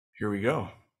Here we go.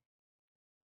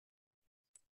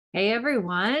 Hey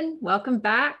everyone, welcome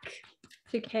back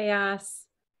to CHAOSS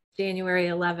January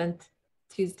 11th,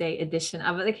 Tuesday edition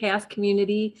of the CHAOSS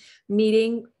community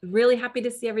meeting. Really happy to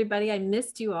see everybody. I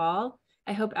missed you all.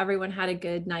 I hope everyone had a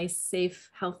good, nice, safe,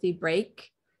 healthy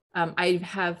break.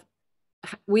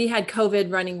 We had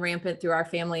COVID running rampant through our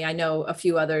family. I know a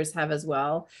few others have as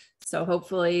well. So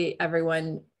hopefully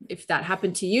everyone, if that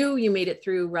happened to you, you made it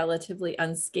through relatively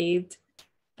unscathed,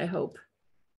 I hope.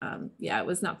 Yeah, it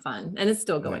was not fun and it's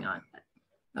still going on.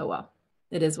 Oh, well,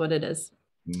 it is what it is.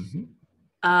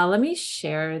 Let me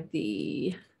share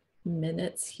the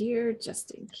minutes here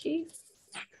just in case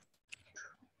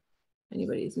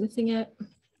anybody's missing it.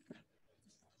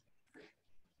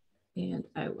 And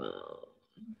I will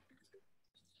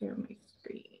share my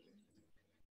screen.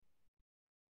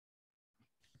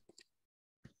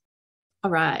 All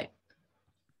right.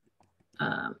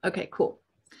 Okay, cool.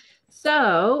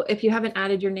 So if you haven't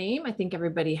added your name, I think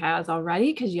everybody has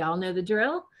already because y'all know the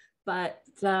drill. But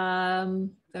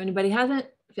if anybody hasn't,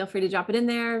 feel free to drop it in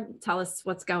there. Tell us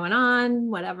what's going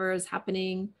on, whatever is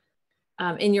happening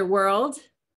in your world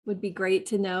would be great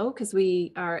to know because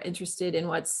we are interested in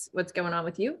what's going on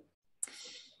with you.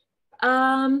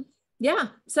 Yeah,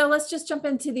 so let's just jump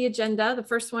into the agenda. The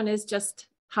first one is just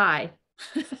hi.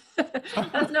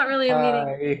 That's not really a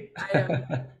meeting item.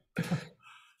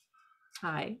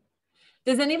 Hi.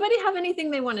 Does anybody have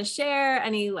anything they want to share?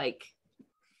 Any like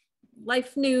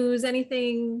life news,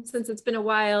 anything since it's been a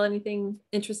while, anything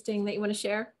interesting that you want to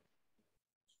share?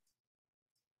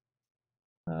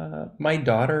 My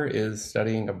daughter is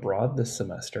studying abroad this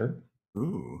semester.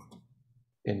 Ooh.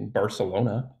 In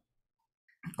Barcelona.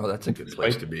 Oh, that's a good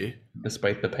place to be.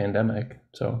 Despite the pandemic.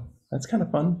 So that's kind of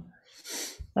fun.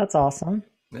 That's awesome.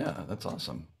 Yeah, that's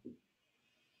awesome.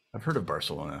 I've heard of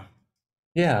Barcelona.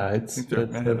 Yeah, I think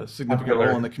they have a significant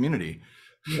role in the community.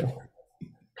 Yeah.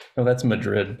 Oh, that's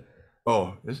Madrid.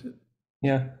 Oh, is it?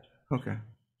 Yeah. Okay.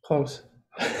 Close.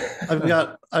 I've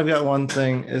got one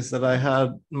thing is that I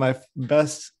had my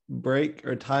best break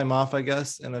or time off, I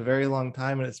guess, in a very long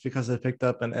time, and it's because I picked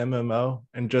up an MMO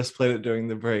and just played it during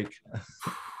the break.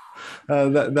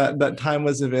 That time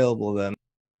was available then.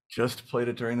 Just played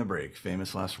it during the break.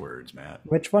 Famous last words, Matt.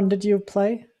 Which one did you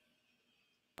play?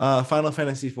 Final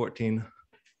Fantasy 14.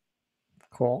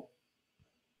 Cool.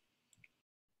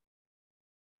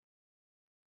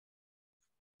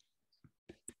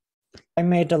 I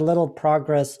made a little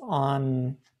progress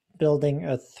on building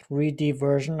a 3D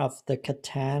version of the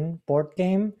Catan board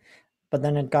game, but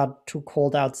then it got too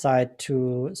cold outside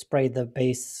to spray the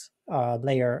base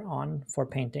layer on for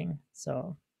painting.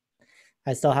 So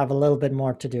I still have a little bit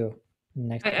more to do.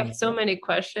 I have so many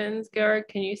questions, Georg.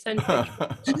 Can you send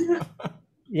pictures?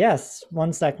 Yes,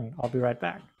 1 second. I'll be right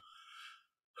back.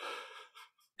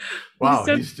 Wow,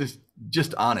 he's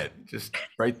just on it, just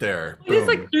right there. It's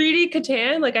like 3D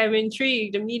Catan. Like I'm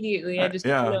intrigued immediately. I just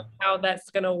don't know how that's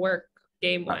gonna work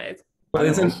game wise. Well,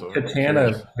 isn't Catan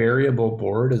a variable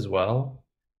board as well?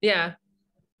 Yeah.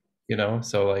 You know,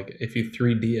 so like if you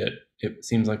 3D it, it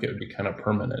seems like it would be kind of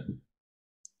permanent.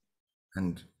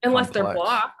 And unless they're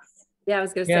blocks. Yeah, I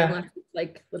was gonna say unless it's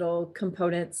like little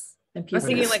components and pieces. I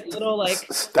was thinking like little like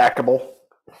stackable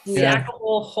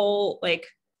whole like.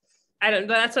 I don't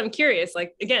know. That's what I'm curious.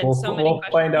 Like again, we'll questions.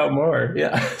 Find out more.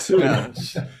 Yeah. Yeah.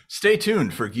 Stay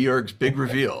tuned for Georg's big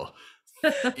reveal.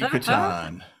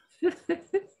 Catan.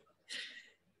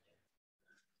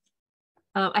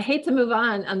 I hate to move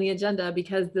on the agenda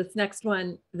because this next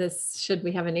one, should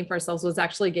we have a name for ourselves, was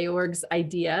actually Georg's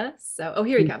idea. So, oh,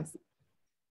 here he comes.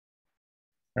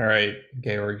 All right,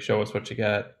 Georg, show us what you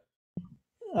got.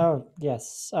 Oh,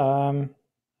 yes.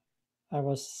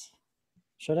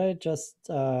 Should I just...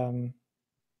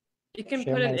 you can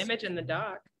put an image in the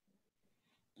doc.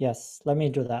 Yes, let me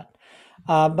do that.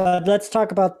 But let's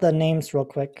talk about the names real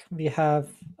quick. We have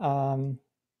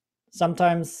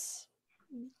sometimes,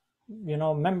 you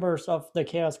know, members of the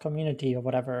CHAOSS community or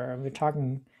whatever, we're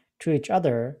talking to each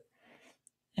other.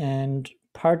 And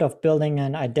part of building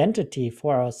an identity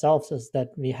for ourselves is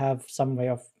that we have some way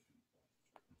of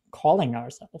calling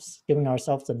ourselves, giving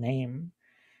ourselves a name.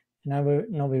 And I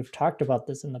know we've talked about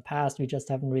this in the past. We just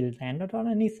haven't really landed on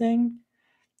anything.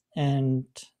 And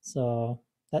so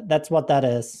that's what that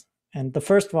is. And the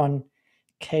first one,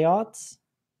 CHAOSS,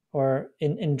 or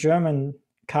in German,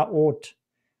 Chaot,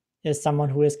 is someone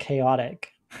who is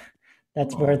chaotic.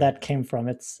 That's where that came from.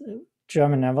 It's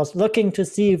German. I was looking to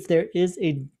see if there is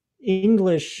a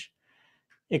English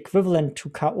equivalent to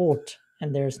Chaot,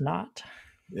 and there's not.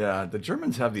 Yeah, the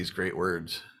Germans have these great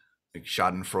words like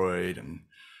Schadenfreude and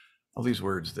all these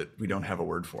words that we don't have a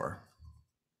word for.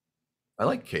 I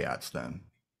like chaos then.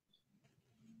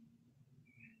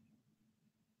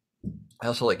 I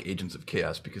also like Agents of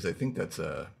Chaos because I think that's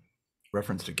a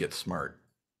reference to Get Smart.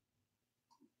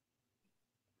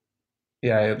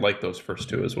 Yeah, I like those first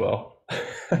two as well.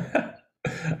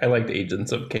 I liked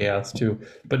Agents of Chaos too.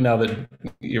 But now that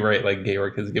you're right, like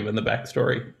Georg has given the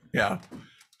backstory. Yeah.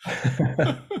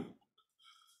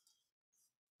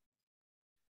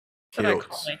 What I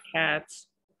call my cats.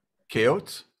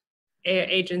 Chaos?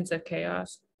 Agents of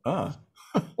Chaos. Ah.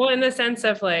 Well, in the sense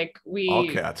of like All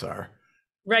cats are.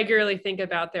 regularly think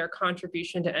about their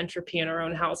contribution to entropy in our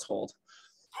own household.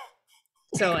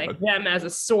 So like them as a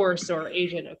source or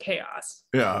agent of chaos.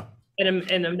 Yeah. In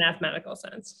a mathematical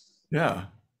sense. Yeah.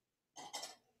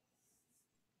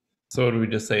 So would we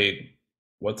just say,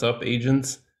 "What's up,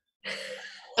 agents"?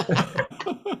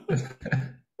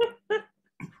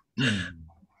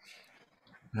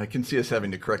 I can see us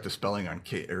having to correct the spelling on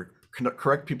or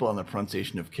correct people on the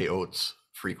pronunciation of chaos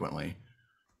frequently.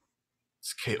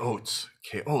 It's chaos.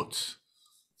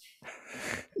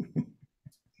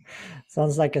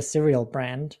 Sounds like a cereal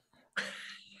brand.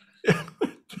 Yeah,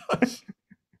 it does.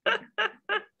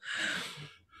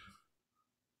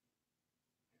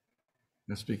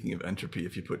 Now, speaking of entropy,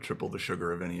 if you put triple the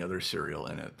sugar of any other cereal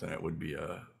in it, then it would be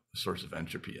a source of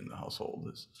entropy in the household.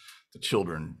 As the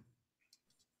children.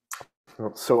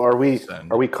 So are we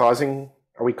causing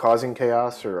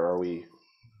chaos, or are we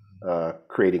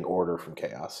creating order from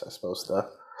chaos? I suppose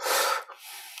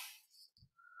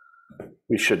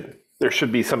there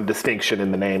should be some distinction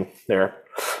in the name there,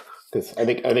 because I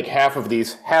think half of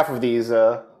these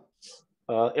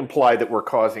imply that we're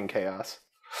causing chaos.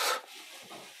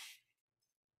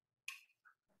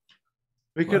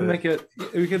 We could make it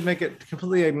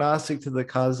completely agnostic to the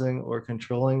causing or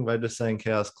controlling by just saying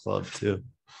Chaos Club too.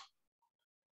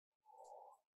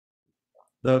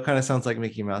 Though it kind of sounds like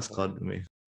Mickey Mouse Club to me.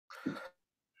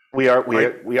 We are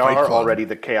Fight already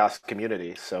the chaos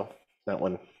community, so that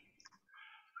one.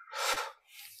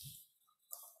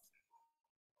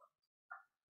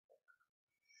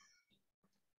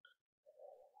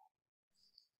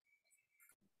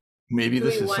 Maybe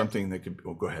this is something that could.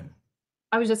 Oh, go ahead.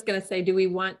 I was just going to say, do we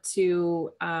want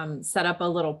to set up a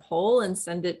little poll and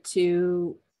send it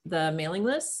to the mailing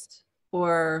list,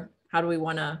 or how do we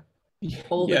want to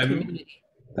poll the community?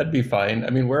 That'd be fine.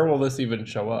 I mean, where will this even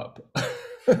show up?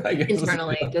 I guess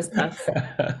internally, just us.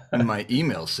 In my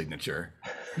email signature.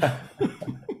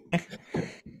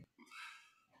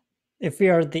 If we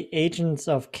are the agents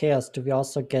of chaos, do we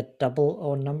also get double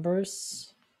O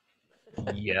numbers?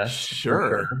 Yes,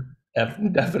 sure.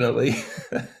 Definitely.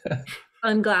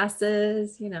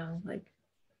 Sunglasses, like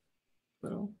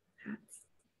little hats.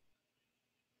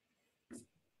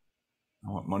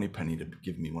 I want Moneypenny to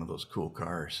give me one of those cool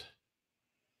cars.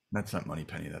 That's not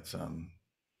Moneypenny. That's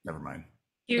never mind.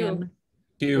 Q.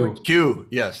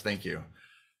 Yes, thank you.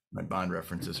 My Bond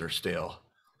references are stale.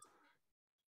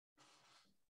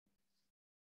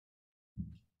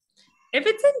 If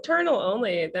it's internal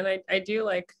only, then I do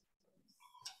like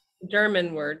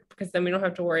German word, because then we don't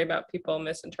have to worry about people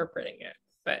misinterpreting it.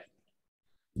 But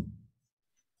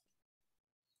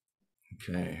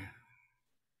okay,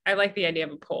 I like the idea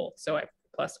of a poll, so I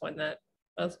 +1 that.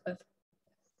 Elspeth.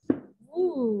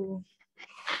 Ooh,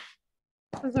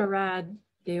 those are rad,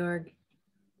 Georg.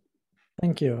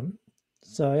 Thank you.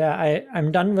 So yeah,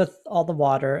 I'm done with all the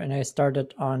water, and I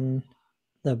started on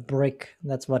the brick.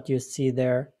 That's what you see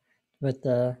there with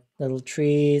the little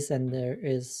trees, and there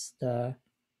is the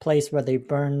place where they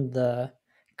burn the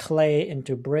clay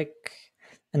into brick,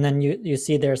 and then you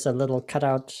see there's a little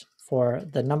cutout for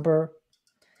the number,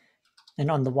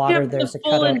 and on the water there's a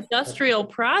full cutout. Industrial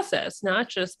process, not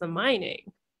just the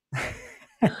mining.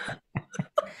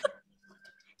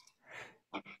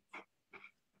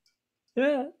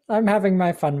 Yeah, I'm having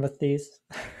my fun with these.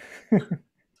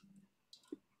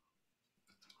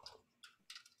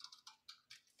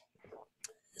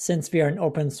 Since we are an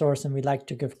open source and we like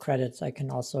to give credits, I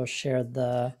can also share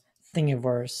the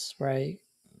Thingiverse where I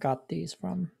got these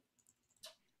from.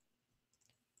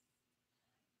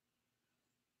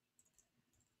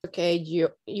 Okay,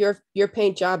 your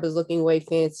paint job is looking way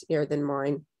fancier than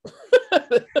mine.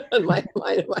 my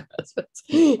husband's.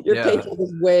 Your paint job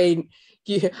is way.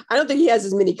 I don't think he has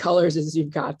as many colors as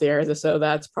you've got there, so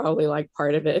that's probably like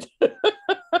part of it.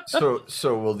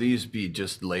 So will these be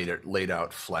just laid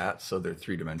out flat, so they're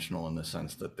three-dimensional in the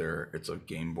sense that it's a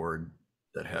game board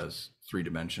that has 3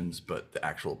 dimensions, but the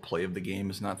actual play of the game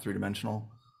is not 3-dimensional?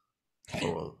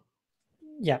 So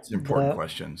yeah, it's important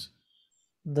questions.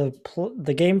 The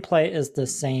gameplay is the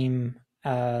same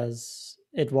as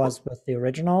it was with the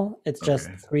original. It's just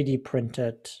Okay. 3D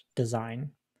printed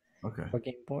design Okay. for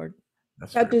game board.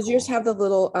 That's Now, very does yours cool. have the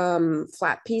little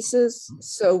flat pieces?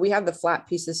 So we have the flat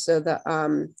pieces so that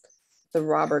the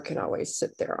robber can always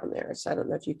sit there on there. So I don't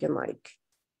know if you can like.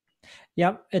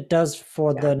 Yep, it does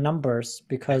for Yeah. the numbers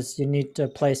because you need a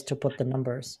place to put the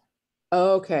numbers.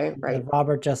 Oh, okay, right. The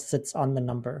robber just sits on the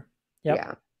number. Yep,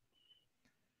 Yeah.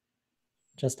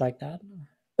 just like that.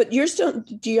 But you're still,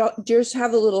 do yours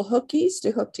have the little hookies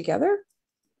to hook together?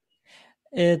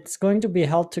 It's going to be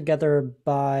held together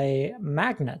by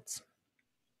magnets.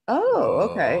 Oh,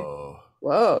 okay. Oh,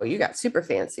 Whoa, you got super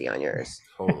fancy on yours.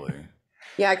 totally.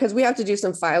 Yeah, because we have to do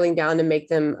some filing down to make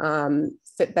them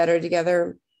fit better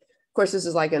together. Of course, this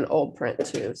is like an old print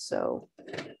too, so.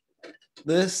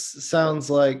 This sounds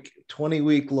like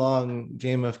 20-week long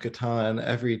Game of Catan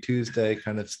every Tuesday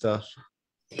kind of stuff.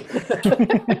 Wait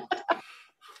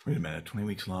a minute, 20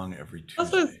 weeks long every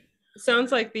Also, Tuesday.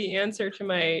 sounds like the answer to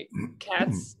my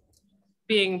cats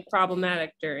being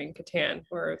problematic during Catan,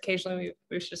 where occasionally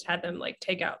we've just had them like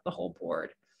take out the whole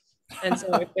board. And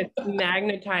so if it's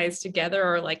magnetized together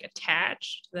or like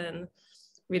attached, then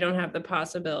we don't have the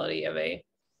possibility of a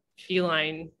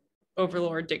feline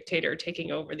overlord dictator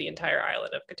taking over the entire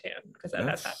island of Catan, because that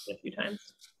has happened a few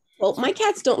times. Well, my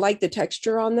cats don't like the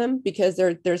texture on them because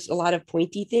there's a lot of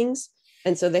pointy things.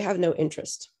 And so they have no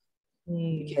interest.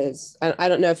 Because I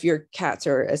don't know if your cats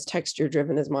are as texture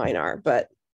driven as mine are, but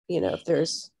you know, if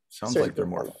there's sounds like they're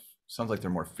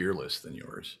more fearless than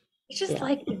yours. It's just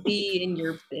like to be in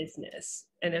your business.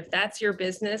 And if that's your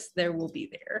business, there will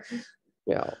be there.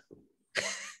 Yeah.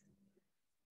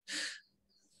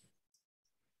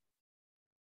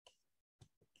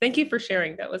 Thank you for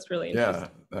sharing. That was really interesting. Yeah,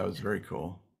 that was very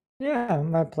cool. Yeah,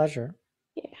 my pleasure.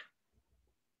 Yeah.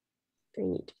 Very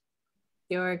neat.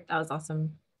 York, that was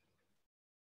awesome.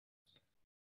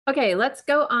 Okay, let's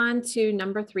go on to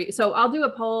number 3. So I'll do a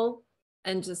poll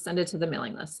and just send it to the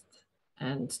mailing list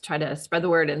and try to spread the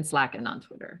word in Slack and on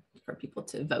Twitter for people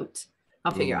to vote.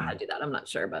 I'll figure out how to do that. I'm not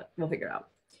sure, but we'll figure it out.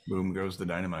 Boom goes the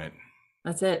dynamite.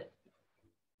 That's it.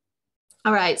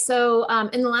 All right, so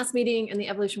in the last meeting in the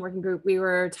evolution working group, we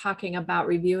were talking about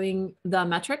reviewing the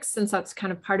metrics, since that's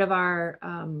kind of part of our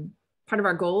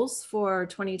goals for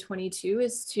 2022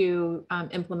 is to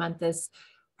implement this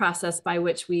process by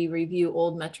which we review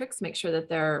old metrics, make sure that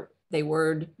they're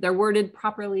worded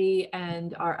properly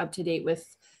and are up to date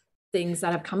with things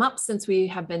that have come up since we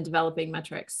have been developing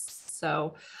metrics.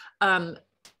 So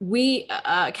we,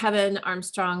 Kevin,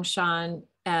 Armstrong, Sean,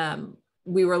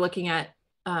 we were looking at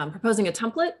proposing a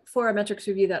template for a metrics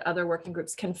review that other working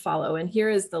groups can follow. And here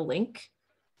is the link,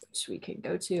 which we can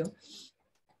go to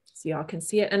so y'all can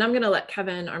see it. And I'm going to let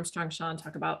Kevin, Armstrong, Sean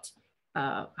talk about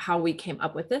how we came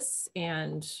up with this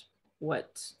and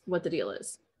what the deal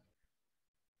is.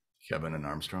 Kevin and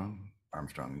Armstrong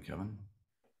and Kevin.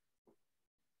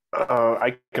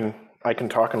 I can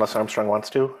talk unless Armstrong wants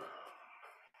to.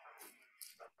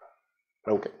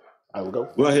 Okay, I will go.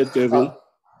 Go ahead, Kevin.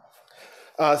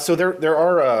 So there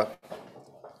are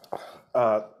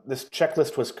this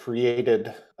checklist was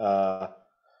created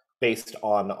based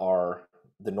on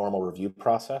the normal review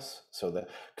process. So the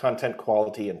content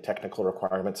quality and technical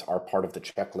requirements are part of the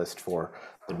checklist for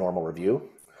the normal review.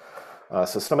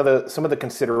 So some of the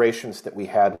considerations that we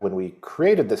had when we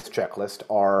created this checklist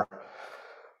are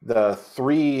the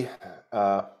three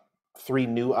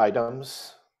new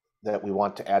items that we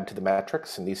want to add to the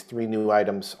metrics, and these 3 new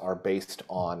items are based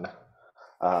on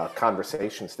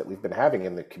conversations that we've been having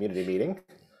in the community meeting.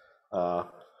 And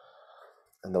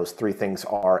those 3 things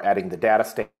are adding the data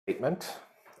statement,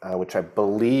 which I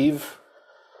believe,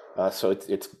 so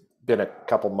it's been a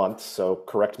couple months, so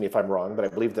correct me if I'm wrong, but I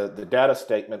believe the data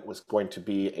statement was going to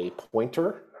be a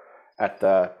pointer at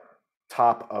the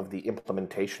top of the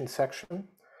implementation section,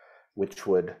 which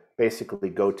would basically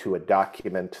go to a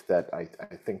document that I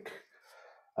think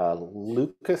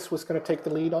Lucas was going to take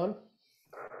the lead on,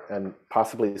 and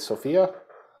possibly Sophia,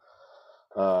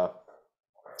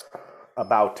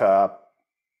 about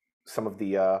some of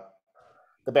the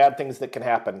bad things that can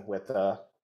happen with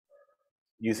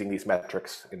using these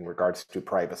metrics in regards to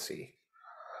privacy.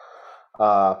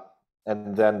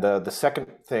 And then the second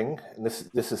thing, and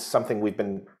this is something we've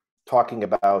been talking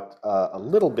about a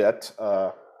little bit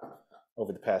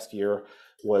over the past year,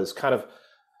 was kind of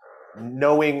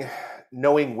knowing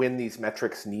when these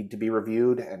metrics need to be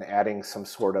reviewed and adding some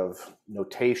sort of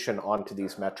notation onto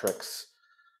these metrics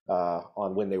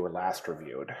on when they were last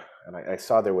reviewed. And I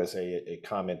saw there was a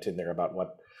comment in there about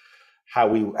how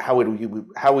we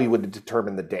would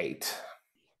determine the date.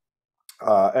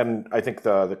 And I think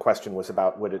the question was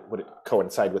about would it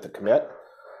coincide with a commit?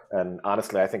 And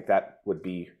honestly, I think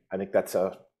that's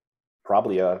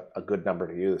probably a good number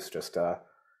to use. Just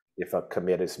if a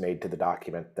commit is made to the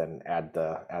document, then add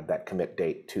that commit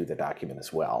date to the document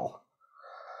as well.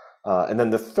 And then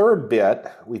the third bit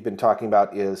we've been talking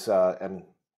about is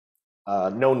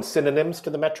known synonyms to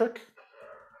the metric.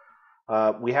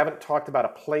 We haven't talked about a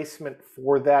placement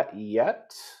for that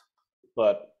yet,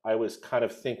 but I was kind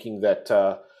of thinking that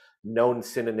known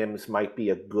synonyms might be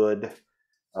a good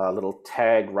little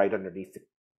tag right underneath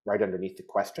the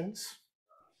questions.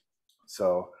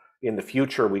 So in the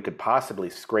future, we could possibly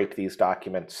scrape these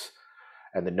documents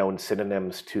and the known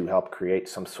synonyms to help create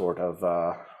some sort of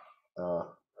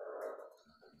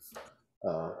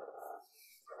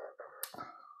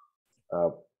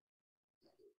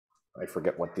I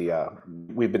forget what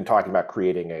we've been talking about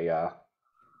creating a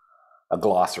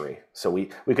glossary. So we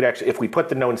could actually, if we put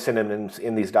the known synonyms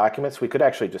in these documents, we could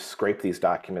actually just scrape these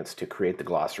documents to create the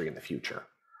glossary in the future,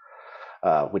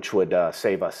 which would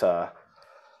save us a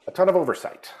ton of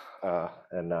oversight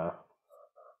and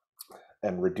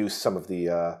reduce some of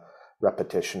the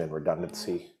repetition and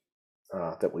redundancy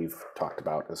that we've talked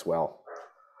about as well.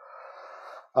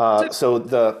 Go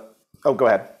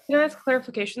ahead. Can I ask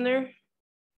clarification there?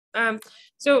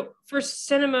 So for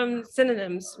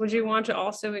synonyms, would you want to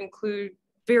also include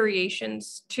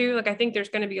variations too? Like, I think there's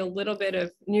going to be a little bit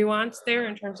of nuance there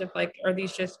in terms of like, are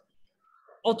these just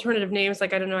alternative names?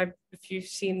 Like, I don't know if you've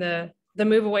seen the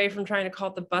move away from trying to call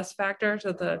it the bus factor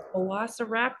to the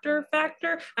velociraptor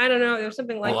factor. I don't know. There's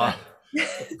something like that.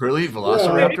 Really?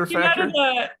 Velociraptor factor?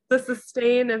 The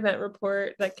sustain event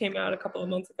report that came out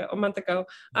a month ago.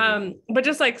 But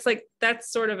just like, it's like that's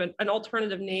sort of an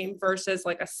alternative name versus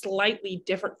like a slightly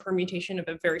different permutation of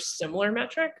a very similar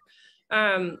metric.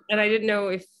 And I didn't know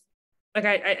if, like,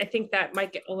 I think that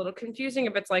might get a little confusing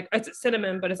if it's like, it's a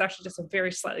synonym, but it's actually just a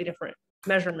very slightly different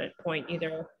measurement point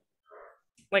either.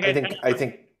 Like, I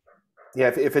think, yeah,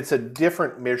 if it's a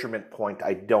different measurement point,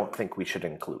 I don't think we should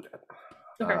include it.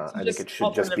 Okay, so I think it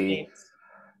should just be, names.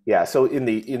 Yeah. So in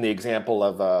the example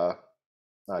of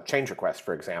change request,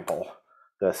 for example,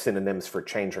 the synonyms for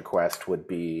change request would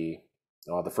be,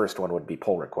 the first one would be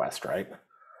pull request, right?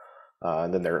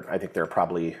 And then I think there are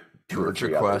probably two or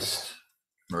three others.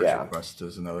 Merge request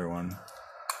is another one.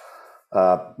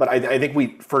 But I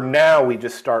think for now we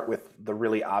just start with the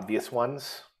really obvious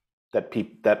ones that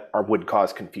would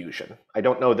cause confusion. I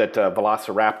don't know that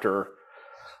Velociraptor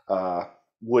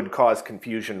would cause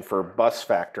confusion for bus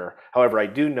factor. However, I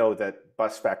do know that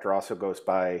bus factor also goes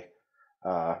by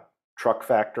truck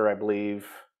factor, I believe.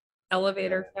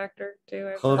 Elevator factor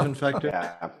too. Elephant factor.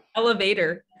 Yeah.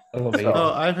 Elevator.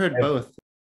 Oh, I've heard both.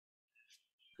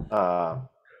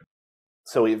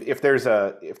 So if there's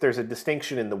a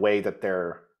distinction in the way that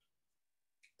they're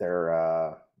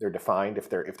defined, if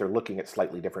they're looking at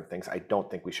slightly different things, I don't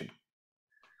think we should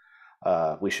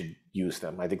use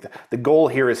them. I think the goal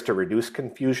here is to reduce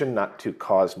confusion, not to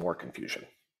cause more confusion.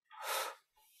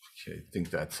 Okay, I think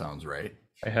that sounds right.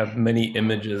 I have many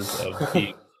images of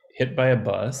being hit by a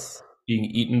bus, being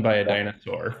eaten by a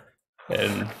dinosaur,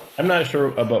 and I'm not sure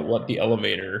about what the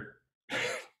elevator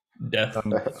death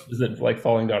is. It like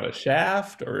falling down a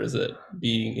shaft, or is it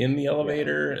being in the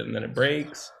elevator and then it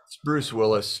breaks? It's Bruce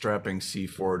Willis strapping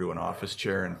C4 to an office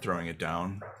chair and throwing it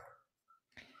down.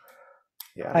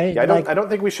 Yeah, I don't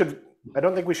think we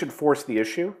should force the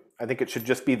issue. I think it should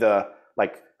just be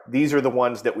these are the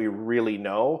ones that we really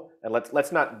know, and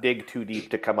let's not dig too deep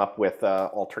to come up with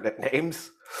alternate names.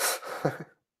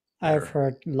 I've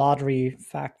heard lottery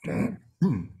factor.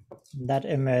 That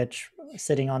image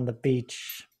sitting on the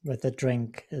beach with a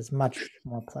drink is much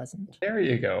more pleasant. There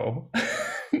you go.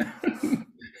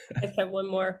 Let's have one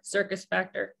more, circus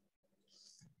factor.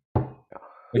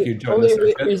 If you join only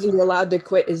the circus. reason you're allowed to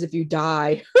quit is if you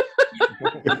die.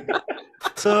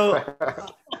 So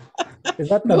is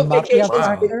that the No mafia vacations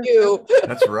factor? with you.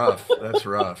 That's rough. That's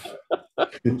rough.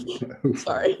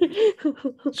 Sorry.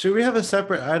 should we have a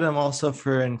separate item also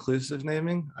for inclusive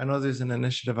naming? I know there's an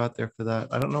initiative out there for that.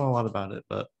 I don't know a lot about it,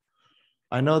 but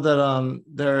I know that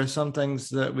there are some things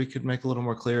that we could make a little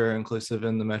more clear or inclusive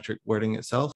in the metric wording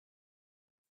itself.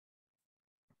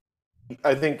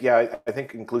 I think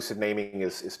inclusive naming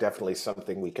is definitely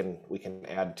something we can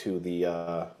add to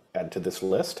this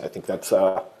list. I think that's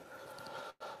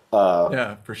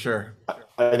Yeah, for sure.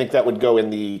 I think that would go in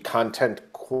the content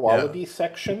quality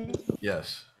section.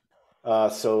 Yes.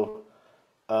 And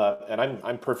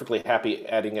I'm perfectly happy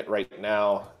adding it right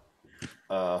now,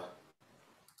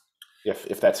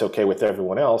 if that's okay with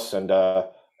everyone else. And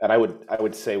I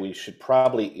would say we should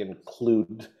probably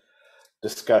include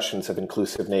discussions of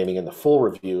inclusive naming in the full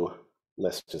review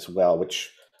list as well,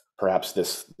 which perhaps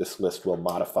this list will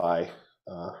modify.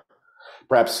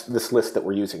 Perhaps this list that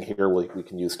we're using here we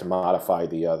can use to modify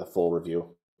the full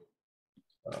review.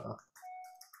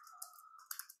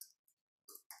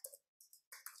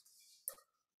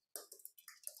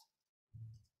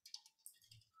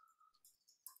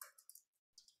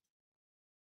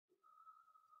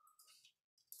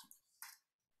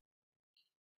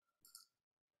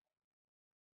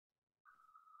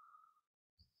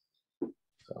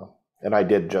 So, and I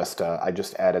did I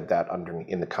just added that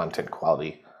in the content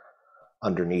quality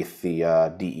underneath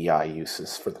the DEI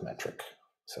uses for the metric.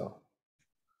 So,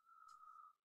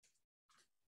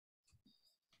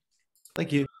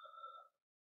 Thank you.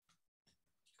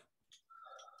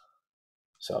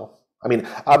 So, I mean,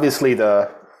 obviously the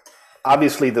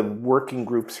working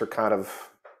groups are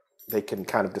they can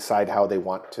kind of decide how they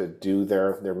want to do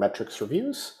their metrics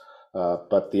reviews,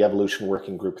 but the evolution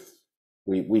working group,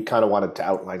 we kind of wanted to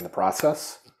outline the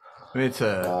process. I mean,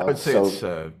 I would say it's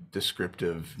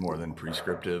descriptive more than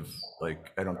prescriptive.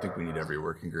 Like, I don't think we need every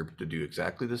working group to do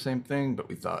exactly the same thing, but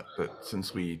we thought that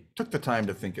since we took the time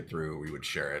to think it through, we would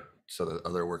share it so that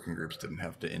other working groups didn't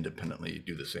have to independently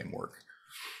do the same work.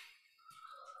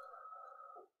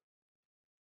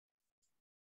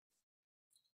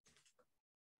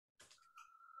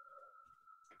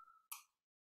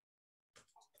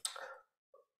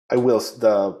 I will,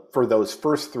 for those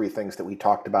first three things that we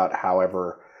talked about,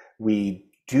 however, we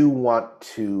do want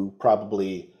to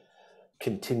probably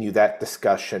continue that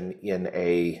discussion in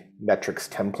a metrics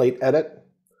template edit.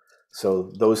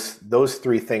 So those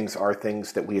three things are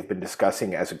things that we have been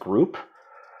discussing as a group,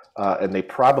 and they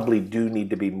probably do need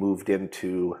to be moved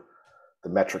into the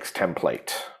metrics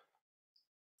template.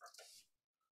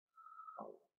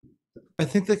 I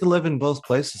think they can live in both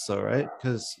places though, right?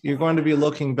 Because you're going to be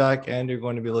looking back and you're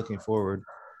going to be looking forward.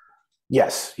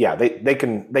 Yes, yeah, they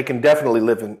can definitely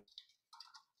live in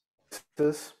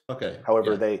this. Okay.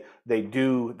 However, they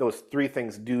do, those three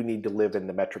things do need to live in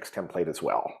the metrics template as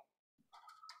well.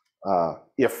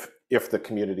 If the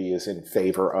community is in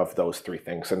favor of those three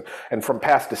things. And from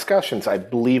past discussions, I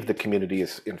believe the community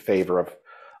is in favor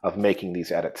of making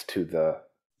these edits to the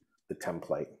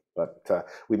template. But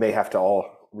we may have to all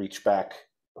reach back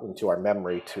into our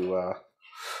memory to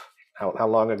how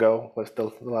long ago was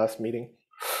the last meeting?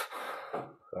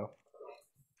 So.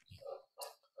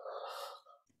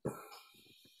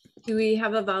 Do we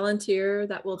have a volunteer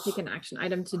that will take an action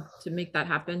item to make that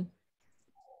happen?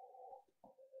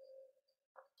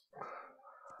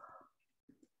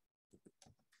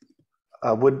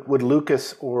 Would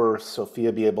Lucas or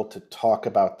Sophia be able to talk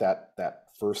about that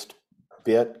first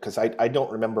bit? Because I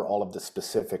don't remember all of the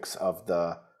specifics of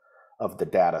the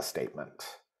data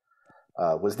statement.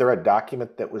 Was there a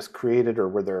document that was created,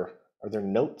 or are there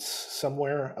notes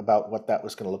somewhere about what that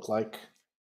was going to look like?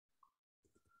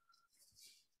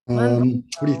 What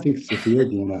do you think, Sophia?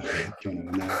 Do you want to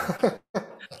know?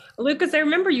 Lucas, I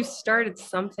remember you started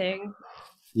something.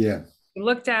 Yeah. You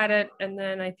looked at it, and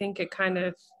then I think it kind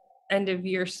of end of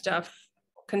year stuff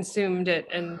consumed it,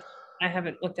 and I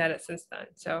haven't looked at it since then.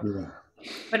 So, yeah.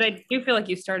 But I do feel like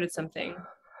you started something.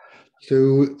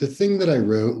 So the thing that I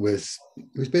wrote was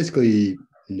basically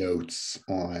notes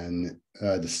on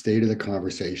the state of the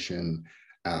conversation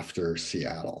after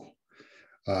Seattle.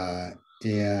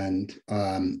 And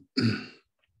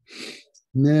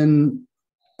then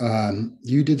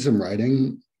you did some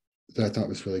writing that I thought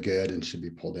was really good and should be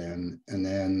pulled in. And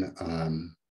then,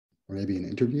 or maybe an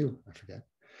interview, I forget.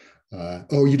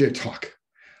 Oh, you did a talk.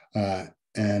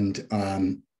 And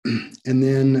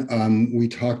then we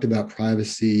talked about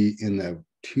privacy in the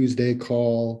Tuesday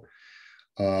call.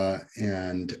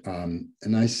 And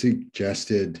I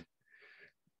suggested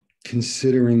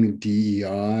considering the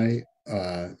DEI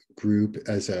group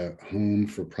as a home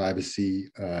for privacy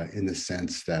in the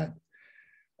sense that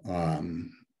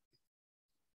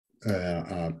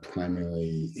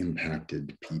primarily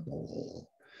impacted people.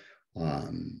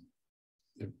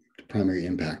 The primary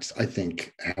impacts, I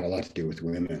think, had a lot to do with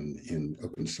women in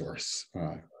open source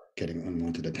getting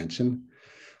unwanted attention.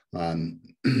 And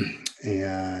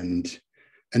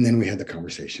then we had the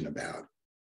conversation about,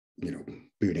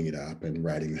 booting it up and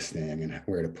writing this thing and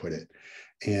where to put it.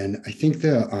 And I think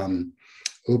the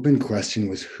open question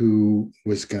was who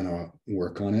was going to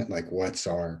work on it. Like, what's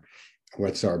our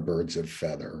birds of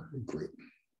feather group?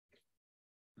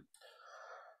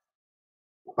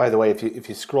 By the way, if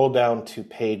you scroll down to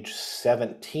page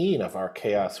 17 of our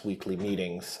CHAOSS weekly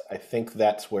meetings, I think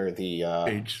that's where the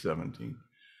page 17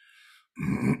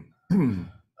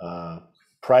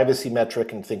 privacy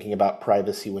metric and thinking about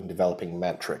privacy when developing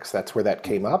metrics. That's where that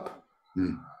came up.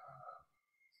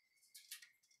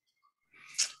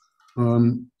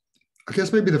 I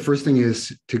guess maybe the first thing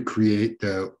is to create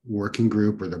the working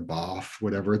group or the BOF,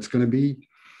 whatever it's going to be,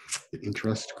 the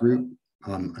interest group.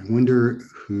 I wonder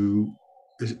who,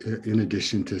 in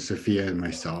addition to Sophia and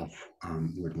myself,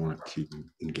 would want to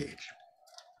engage.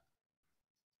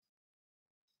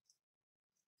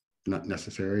 Not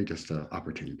necessary, just an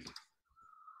opportunity.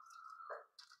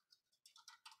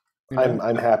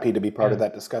 I'm happy to be part of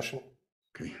that discussion.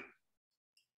 Okay.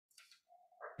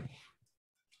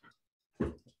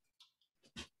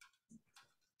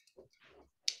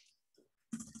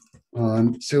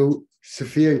 So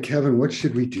Sophia and Kevin, what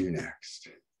should we do next?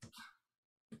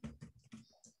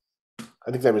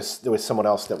 I think there was someone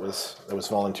else that was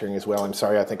volunteering as well. I'm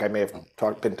sorry. I think I may have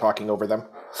been talking over them.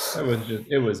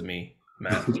 It was me,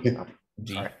 Matt. Okay.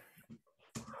 G. Sorry.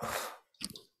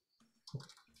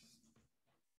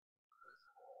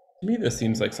 To me, this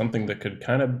seems like something that could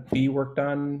kind of be worked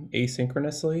on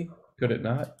asynchronously, could it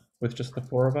not, with just the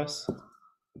 4 of us?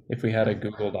 If we had a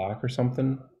Google Doc or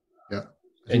something. Yeah.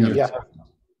 And Yeah.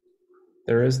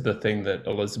 there is the thing that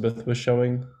Elizabeth was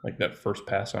showing, like that first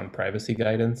pass on privacy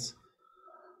guidance.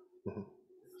 Mhm.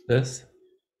 This.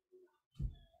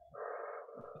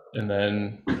 And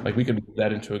then like we could move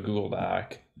that into a Google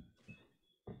Doc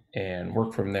and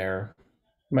work from there.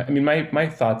 My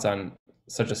thoughts on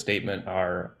such a statement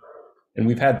are, and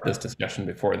we've had this discussion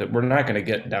before, that we're not going to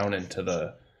get down into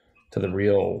the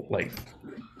real like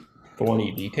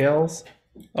thorny details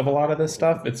of a lot of this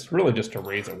stuff. It's really just to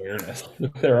raise awareness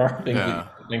that there are things that you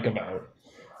have to think about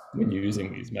when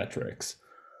using these metrics.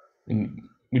 And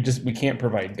we can't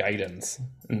provide guidance,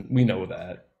 and we know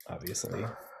that, obviously.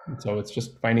 And so it's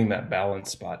just finding that balance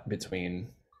spot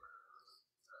between,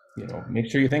 make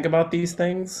sure you think about these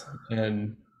things,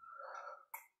 and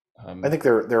I think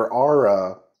there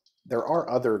are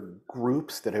other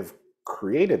groups that have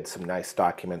created some nice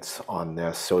documents on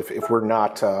this. So if we're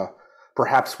not,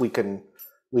 perhaps we can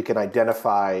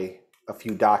identify a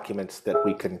few documents that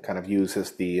we can kind of use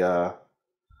as the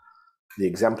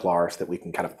exemplars that we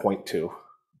can kind of point to,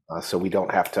 so we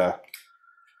don't have to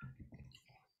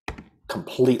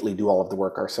completely do all of the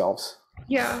work ourselves.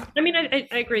 Yeah, I mean, I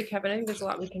agree, Kevin. I think there's a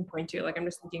lot we can point to. Like, I'm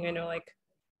just thinking, I know like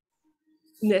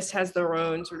NIST has their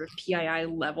own sort of PII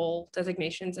level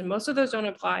designations, and most of those don't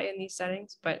apply in these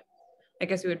settings, but I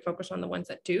guess we would focus on the ones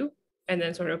that do, and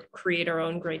then sort of create our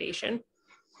own gradation,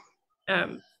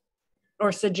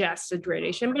 or suggest a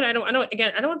gradation. But I don't want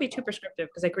to be too prescriptive,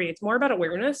 because I agree, it's more about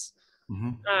awareness.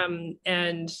 Mm-hmm.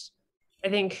 And I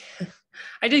think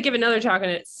I did give another talk on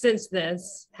it since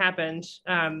this happened.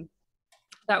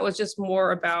 That was just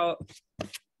more about,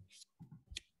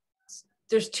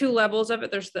 there's 2 levels of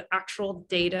it. There's the actual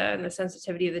data and the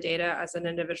sensitivity of the data as an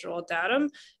individual datum.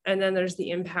 And then there's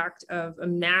the impact of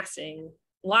amassing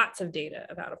lots of data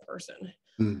about a person.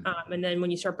 And then when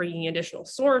you start bringing additional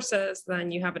sources,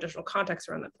 then you have additional context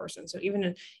around that person. So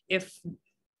even if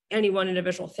any one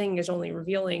individual thing is only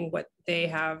revealing what they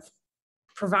have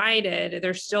provided,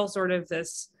 there's still sort of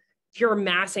this, if you're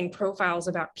amassing profiles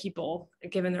about people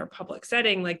given their public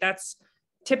setting, like that's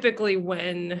typically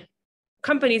when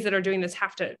companies that are doing this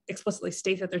have to explicitly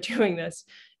state that they're doing this.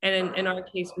 And in our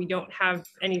case, we don't have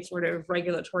any sort of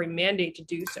regulatory mandate to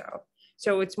do so.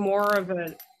 So it's more of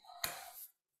a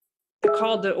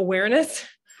call to awareness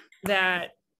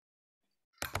that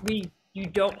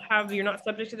you're not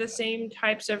subject to the same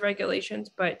types of regulations,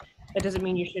 but that doesn't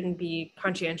mean you shouldn't be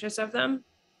conscientious of them.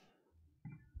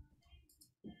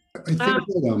 I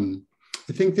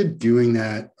think that doing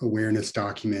that awareness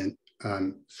document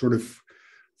sort of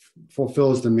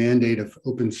fulfills the mandate of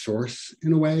open source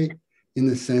in a way, in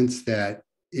the sense that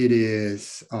it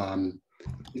is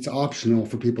it's optional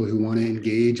for people who want to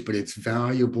engage, but it's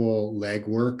valuable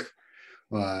legwork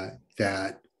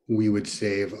that we would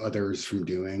save others from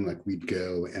doing. Like, we'd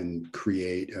go and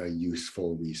create a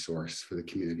useful resource for the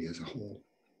community as a whole.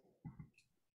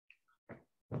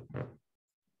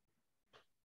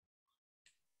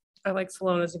 I like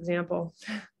Salona's example.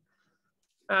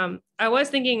 I was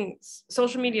thinking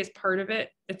social media is part of it.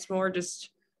 It's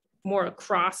more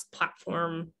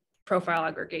cross-platform profile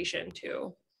aggregation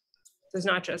too. There's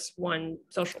not just one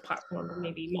social platform, but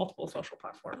maybe multiple social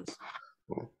platforms.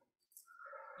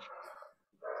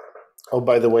 Oh,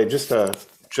 by the way, just a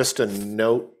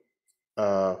note,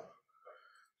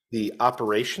 the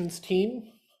operations team,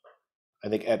 I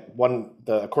think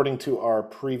according to our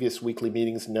previous weekly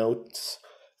meetings notes,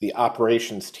 the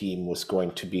operations team was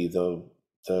going to be the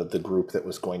group that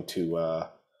was going to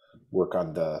work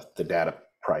on the data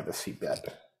privacy bit.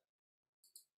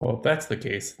 Well, if that's the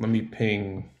case, let me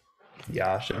ping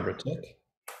Yash and Ritik,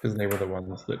 because they were the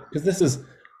ones that, because this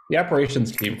the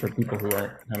operations team, for people who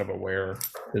aren't kind of aware,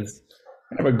 is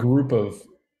kind of a group of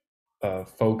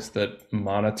folks that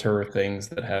monitor things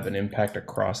that have an impact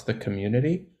across the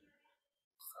community,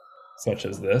 such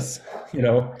as this. You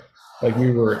know, like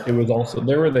it was also,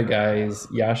 there were the guys,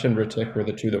 Yash and Ritik were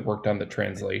the two that worked on the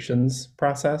translations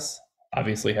process,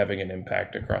 obviously having an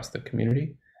impact across the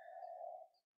community.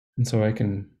 And so I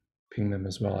can ping them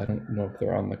as well. I don't know if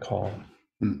they're on the call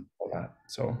or not.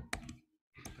 So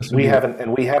we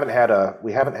haven't had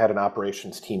an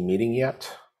operations team meeting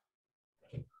yet.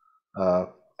 I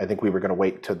think we were going to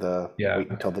wait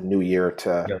until the new year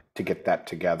to get that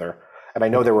together. And I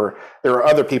know there were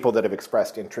other people that have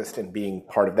expressed interest in being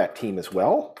part of that team as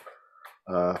well.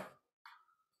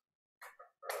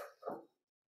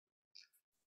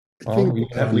 We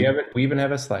even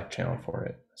have a Slack channel for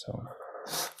it. So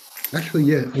actually,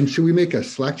 yeah. And should we make a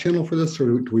Slack channel for this,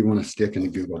 or do we want to stick in a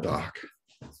Google Doc?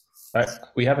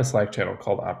 We have a Slack channel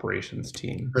called Operations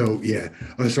Team. Oh yeah.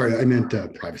 Oh, sorry. I meant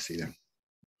privacy then.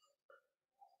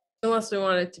 Unless we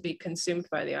want it to be consumed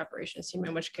by the operations team,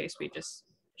 in which case we just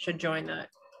should join that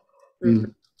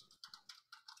group.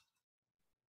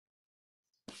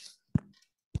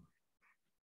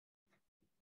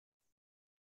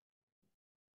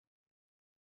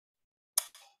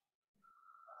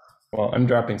 Well, I'm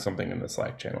dropping something in the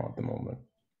Slack channel at the moment.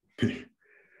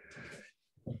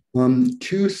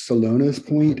 To Salona's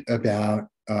point about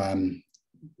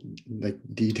like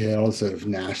details of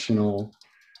national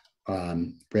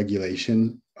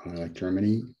regulation, like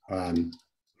Germany,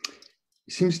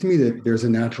 it seems to me that there's a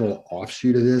natural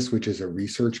offshoot of this, which is a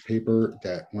research paper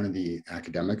that one of the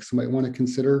academics might want to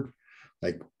consider.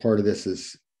 Like part of this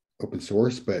is open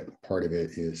source, but part of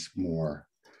it is more,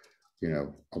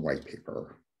 a white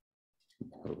paper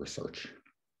or research.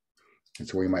 And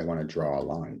so we might want to draw a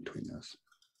line between those.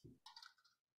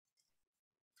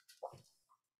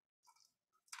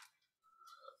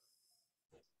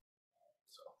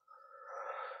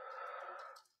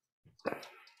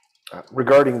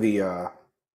 Regarding the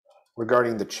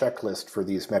checklist for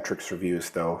these metrics reviews,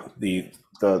 though, the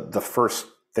first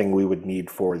thing we would need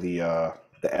for the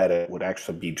edit would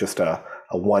actually be just a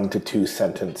 1 to 2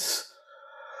 sentence,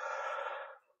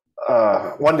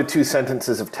 1 to 2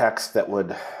 sentences of text that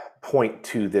would point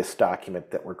to this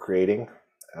document that we're creating.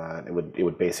 It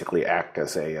would basically act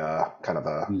as a kind of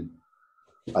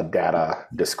a data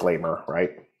disclaimer,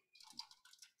 right?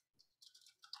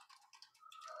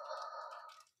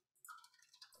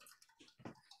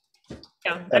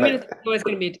 Yeah, I mean, it's always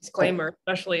going to be a disclaimer,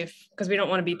 especially because we don't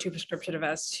want to be too prescriptive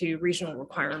as to regional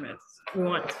requirements. We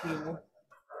want to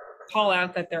call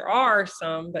out that there are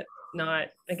some, but not,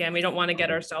 again, we don't want to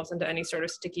get ourselves into any sort of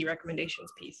sticky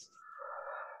recommendations piece.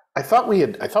 I thought we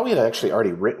had actually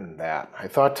already written that. I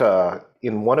thought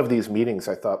in one of these meetings,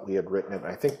 I thought we had written it.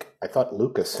 I thought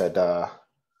Lucas had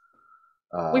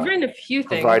we've written a few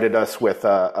things. Provided us with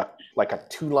a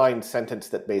 2-line sentence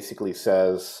that basically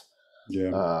says,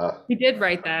 he did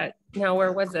write that. Now,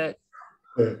 where was it?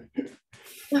 The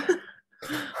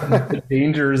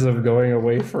dangers of going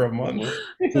away for a month.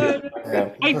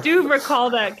 I do recall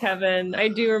that, Kevin. I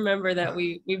do remember that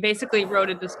we basically wrote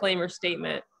a disclaimer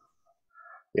statement.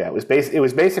 Yeah, it was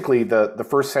basically the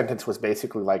first sentence was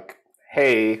basically like,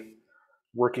 hey,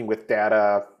 working with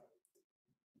data,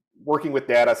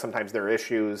 sometimes there are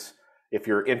issues. If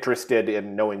you're interested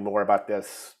in knowing more about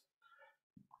this,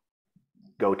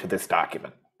 go to this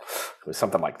document. It was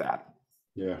something like that.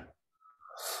 Yeah.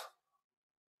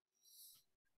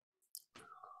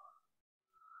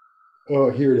 Oh,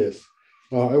 here it is.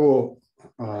 I will.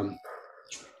 I'll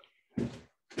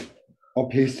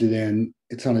paste it in.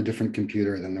 It's on a different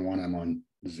computer than the one I'm on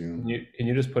Zoom. Can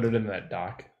you just put it in that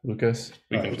doc, Lucas?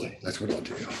 That's what I'll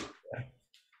do.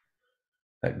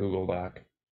 That Google Doc.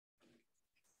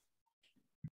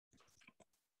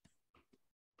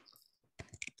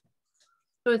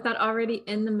 So is that already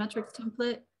in the metrics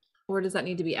template, or does that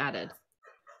need to be added?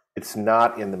 It's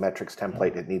not in the metrics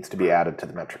template. It needs to be added to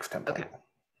the metrics template. Okay.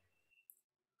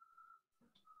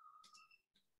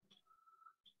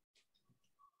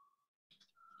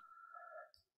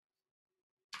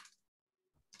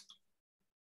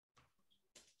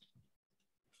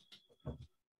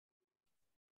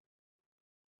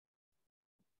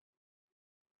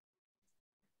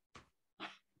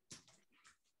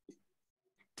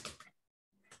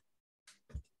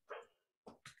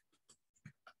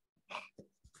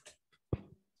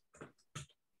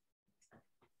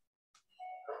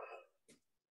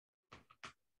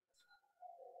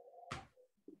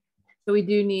 So we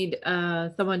do need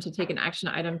someone to take an action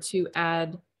item to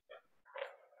add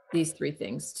these 3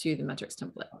 things to the metrics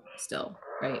template still,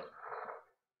 right?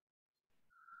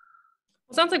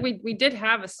 It sounds like we did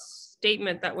have a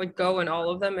statement that would go in all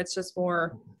of them. It's just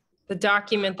more the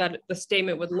document that the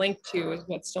statement would link to is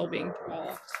what's still being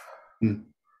developed.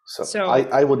 So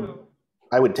I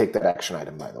would take that action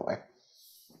item, by the way.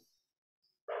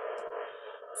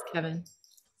 Kevin.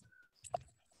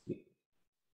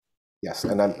 Yes,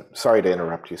 and I'm sorry to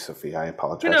interrupt you, Sophie. I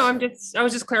apologize. No, I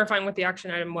was just clarifying what the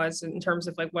action item was in terms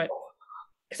of like what,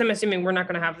 because I'm assuming we're not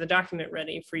going to have the document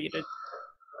ready for you to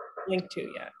link to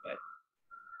yet, but.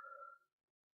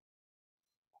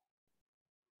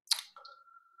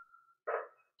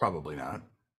 Probably not.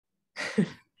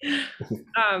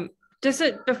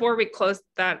 Before we close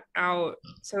that out,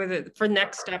 so that for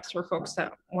next steps for folks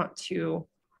that want to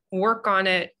work on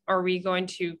it, are we going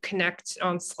to connect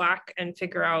on Slack and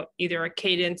figure out either a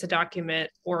cadence, a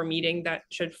document, or a meeting that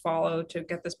should follow to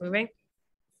get this moving?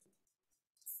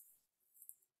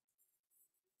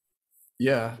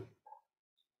 Yeah.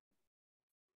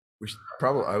 We should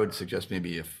probably, I would suggest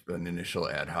maybe if an initial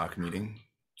ad hoc meeting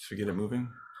to get it moving.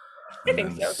 I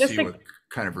think so. Just See what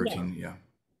kind of routine, yeah.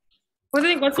 Well, I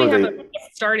think once we have a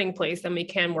starting place, then we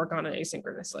can work on it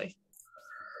asynchronously.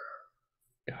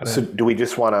 So do we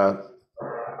just want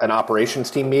an operations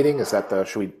team meeting? Is that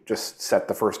should we just set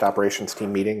the first operations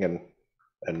team meeting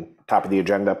and top of the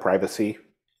agenda privacy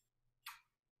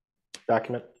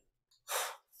document?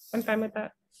 I'm fine with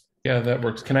that. Yeah, that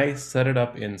works. Can I set it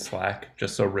up in Slack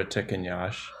just so Ritik and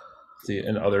Yash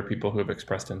and other people who have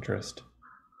expressed interest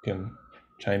can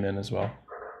chime in as well?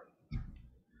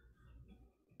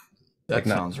 That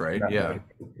sounds right. Yeah.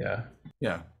 Yeah.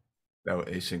 Yeah. That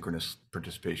asynchronous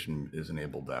participation is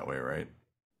enabled that way, right?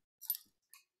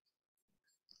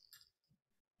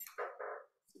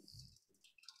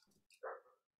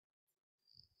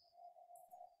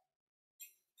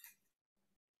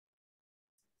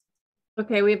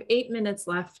 Okay, we have 8 minutes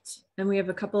left and we have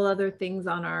a couple other things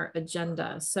on our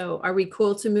agenda. So are we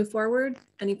cool to move forward?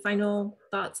 Any final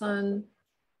thoughts on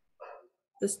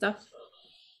this stuff?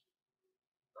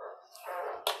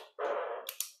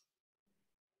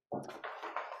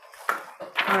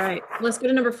 All right, let's go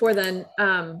to number 4 then.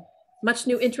 Much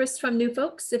new interest from new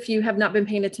folks. If you have not been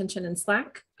paying attention in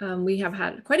Slack, we have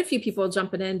had quite a few people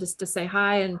jumping in just to say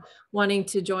hi and wanting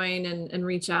to join and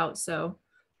reach out. So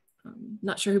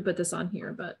not sure who put this on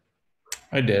here, but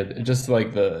I did. It just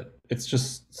like it's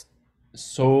just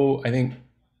so, I think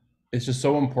it's just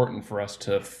so important for us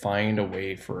to find a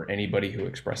way for anybody who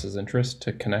expresses interest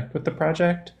to connect with the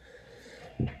project,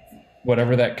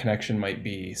 whatever that connection might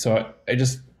be. So I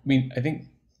think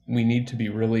we need to be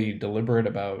really deliberate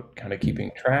about kind of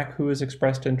keeping track who has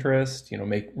expressed interest,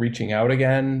 reaching out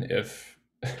again if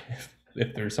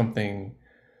there's something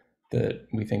that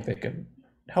we think they could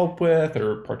help with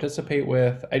or participate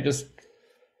with. I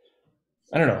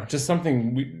don't know, just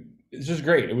something it's just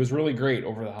great. It was really great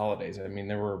over the holidays. I mean,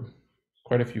 there were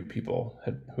quite a few people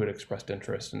who had expressed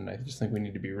interest, and I just think we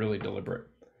need to be really deliberate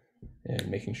in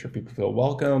making sure people feel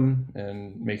welcome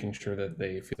and making sure that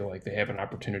they feel like they have an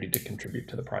opportunity to contribute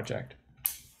to the project.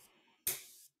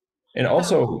 And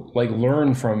also like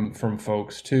learn from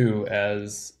folks too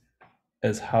as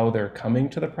how they're coming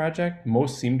to the project.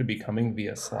 Most seem to be coming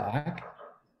via Slack,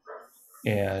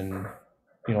 and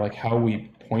like how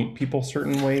we point people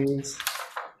certain ways,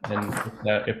 and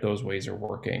if those ways are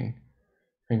working.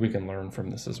 I think we can learn from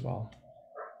this as well.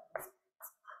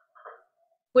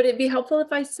 would it be helpful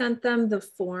if I sent them the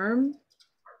form,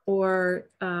 or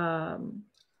because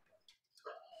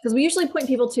we usually point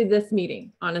people to this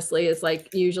meeting, honestly, is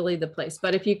like usually the place.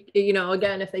 But if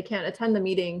again, if they can't attend the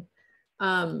meeting,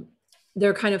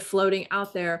 they're kind of floating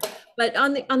out there. But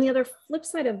on the other flip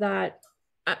side of that,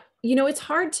 it's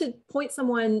hard to point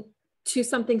someone to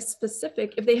something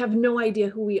specific if they have no idea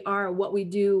who we are, what we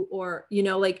do, or,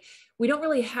 like we don't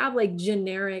really have like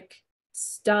generic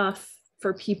stuff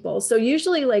for people. So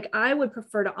usually like I would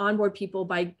prefer to onboard people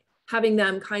by having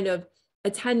them kind of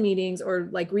attend meetings or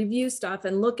like review stuff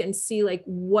and look and see like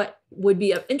what would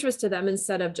be of interest to them,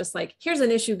 instead of just like, here's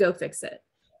an issue, go fix it.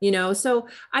 So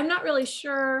I'm not really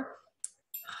sure.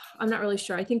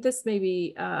 I think this may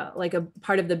be like a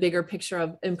part of the bigger picture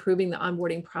of improving the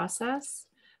onboarding process,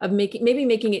 of making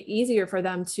it easier for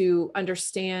them to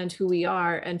understand who we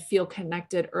are and feel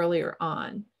connected earlier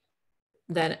on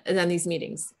than these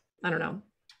meetings. I don't know.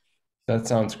 That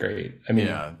sounds great. I mean,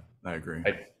 yeah, I agree.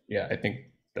 I think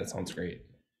that sounds great.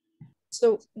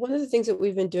 So one of the things that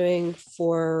we've been doing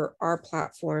for our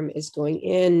platform is going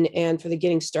in, and for the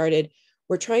getting started,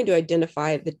 we're trying to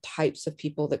identify the types of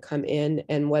people that come in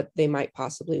and what they might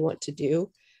possibly want to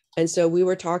do. And so we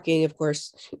were talking, of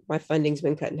course, my funding's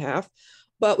been cut in half,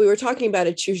 but we were talking about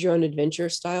a choose your own adventure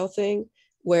style thing.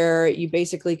 where you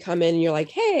basically come in and you're like,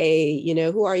 hey, you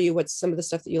know, who are you? What's some of the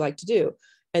stuff that you like to do?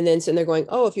 And then sitting there going,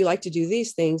 oh, if you like to do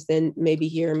these things, then maybe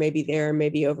here, maybe there,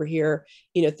 maybe over here,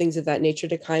 you know, things of that nature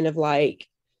to kind of like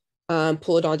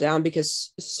pull it all down,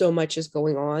 because so much is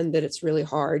going on that it's really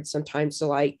hard sometimes to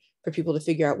like for people to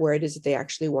figure out where it is that they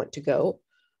actually want to go.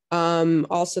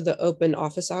 Also, the open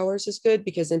office hours is good,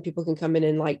 because then people can come in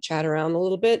and like chat around a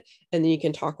little bit, and then you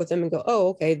can talk with them and go, oh,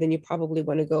 okay, then you probably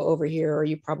want to go over here, or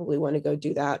you probably want to go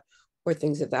do that, or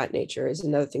things of that nature is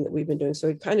another thing that we've been doing. So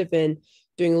we've kind of been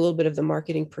doing a little bit of the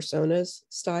marketing personas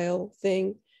style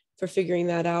thing for figuring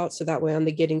that out. So that way on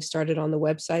the getting started on the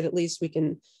website, at least we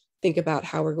can think about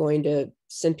how we're going to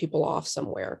send people off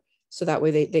somewhere. So that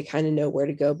way they kind of know where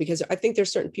to go, because I think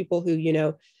there's certain people who, you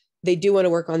know, they do want to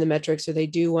work on the metrics, or they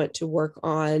do want to work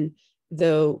on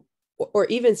the, or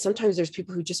even sometimes there's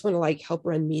people who just want to like help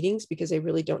run meetings because they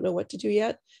really don't know what to do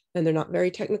yet. And they're not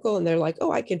very technical, and they're like,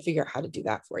 oh, I can figure out how to do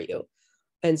that for you.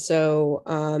 And so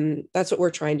that's what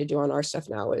we're trying to do on our stuff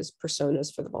now, is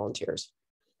personas for the volunteers.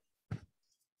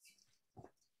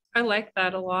 I like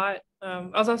that a lot. I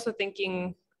was also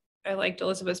thinking, I liked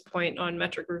Elizabeth's point on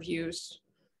metric reviews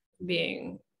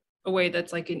being a way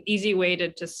that's like an easy way to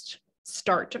just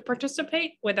start to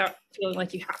participate without feeling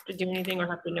like you have to do anything or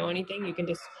have to know anything. You can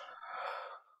just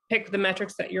pick the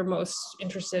metrics that you're most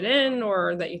interested in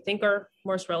or that you think are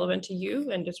most relevant to you,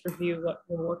 and just review what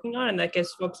we're working on. And that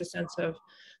gives folks a sense of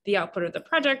the output of the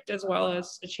project, as well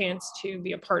as a chance to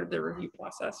be a part of the review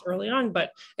process early on.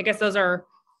 But I guess those are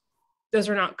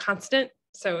not constant.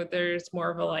 So there's more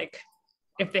of a like,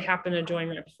 if they happen to join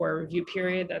right before a review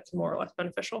period, that's more or less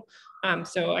beneficial.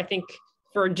 So I think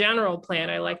for a general plan,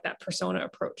 I like that persona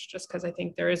approach, just because I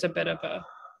think there is a bit of a,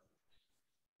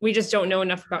 we just don't know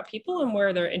enough about people and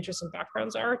where their interests and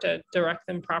backgrounds are to direct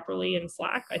them properly in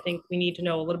Slack. I think we need to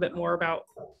know a little bit more about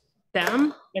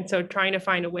them. And so trying to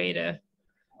find a way to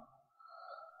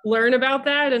learn about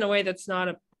that in a way that's not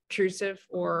obtrusive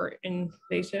or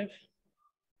invasive.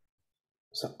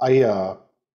 So I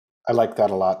like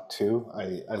that a lot too.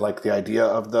 I like the idea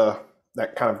of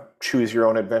that kind of choose your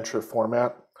own adventure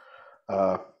format.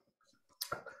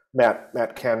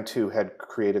 Matt Cantu had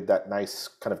created that nice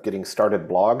kind of getting started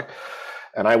blog,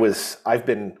 and I've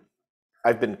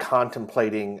been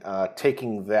contemplating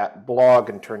taking that blog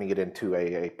and turning it into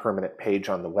a permanent page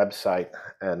on the website.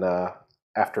 And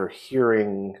after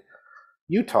hearing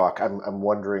you talk, I'm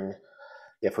wondering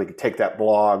if we could take that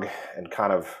blog and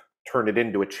kind of turn it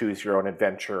into a choose your own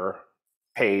adventure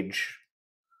page,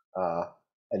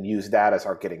 and use that as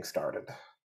our getting started.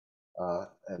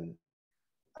 And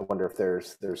I wonder if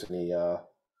there's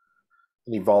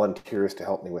any volunteers to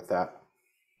help me with that.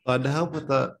 Glad to help with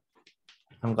that.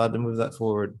 I'm glad to move that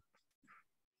forward.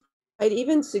 I'd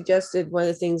even suggested one of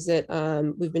the things that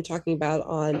we've been talking about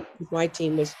on my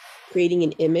team was creating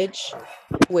an image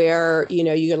where, you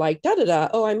know, you're like, da da da,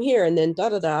 oh, I'm here, and then da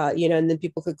da da, you know, and then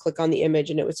people could click on the image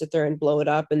and it would sit there and blow it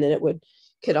up, and then it would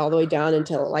get all the way down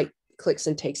until it like clicks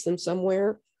and takes them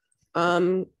somewhere,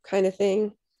 kind of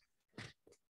thing.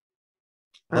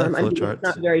 I mean, it's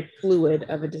not very fluid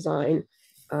of a design,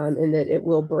 in that it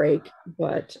will break,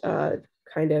 but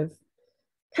kind of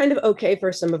okay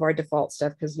for some of our default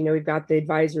stuff, because, you know, we've got the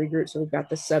advisory groups, so we've got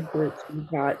the subgroups, we've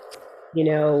got, you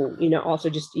know, also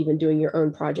just even doing your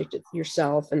own project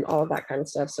yourself and all of that kind of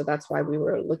stuff. So that's why we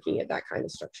were looking at that kind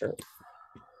of structure.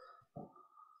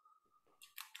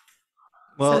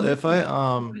 Well, if I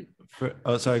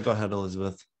oh, sorry, go ahead,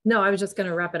 Elizabeth. No, I was just going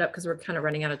to wrap it up because we're kind of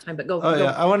running out of time, but go. Oh,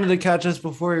 yeah. I wanted to catch us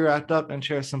before we wrapped up and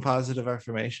share some positive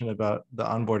affirmation about the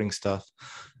onboarding stuff,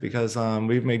 because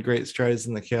we've made great strides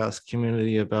in the CHAOSS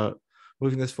community about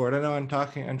moving this forward. I know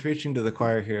I'm preaching to the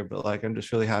choir here, but like, I'm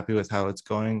just really happy with how it's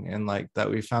going, and like that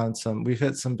we've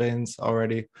hit some veins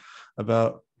already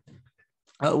about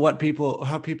how people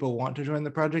want to join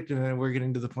the project. And then we're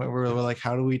getting to the point where we're like,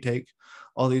 how do we take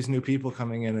all these new people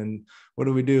coming in, and what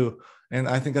do we do? And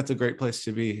I think that's a great place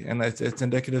to be. And it's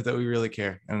indicative that we really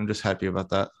care. And I'm just happy about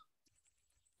that.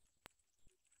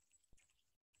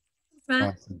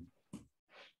 Awesome.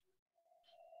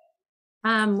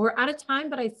 We're out of time,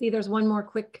 but I see there's one more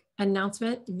quick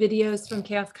announcement. Videos from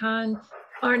CHAOSScon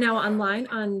are now online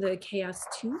on the CHAOSS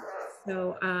too.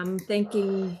 So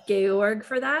thanking Georg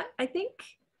for that, I think.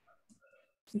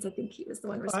 Since I think he was the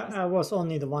one responsible. I was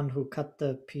only the one who cut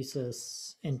the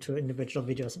pieces into individual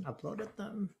videos and uploaded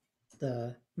them.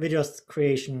 The videos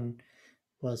creation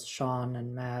was Sean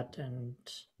and Matt, and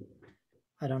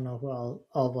I don't know who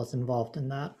all was involved in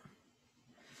that.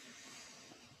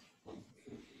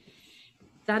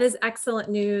 That is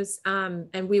excellent news, and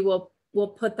we'll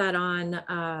put that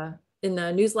on in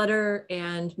the newsletter,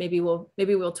 and maybe we'll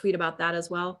tweet about that as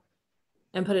well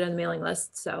and put it on the mailing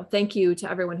list. So thank you to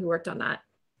everyone who worked on that.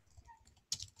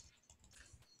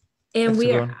 And Thanks,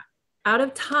 we everyone. are out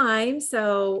of time,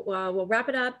 so we'll wrap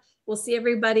it up. We'll see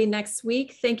everybody next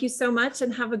week. Thank you so much,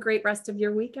 and have a great rest of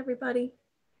your week, everybody.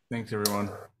 Thanks, everyone.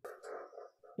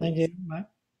 Thank you. Bye.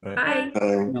 Bye.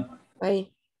 Bye. Bye.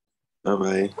 Bye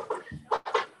bye.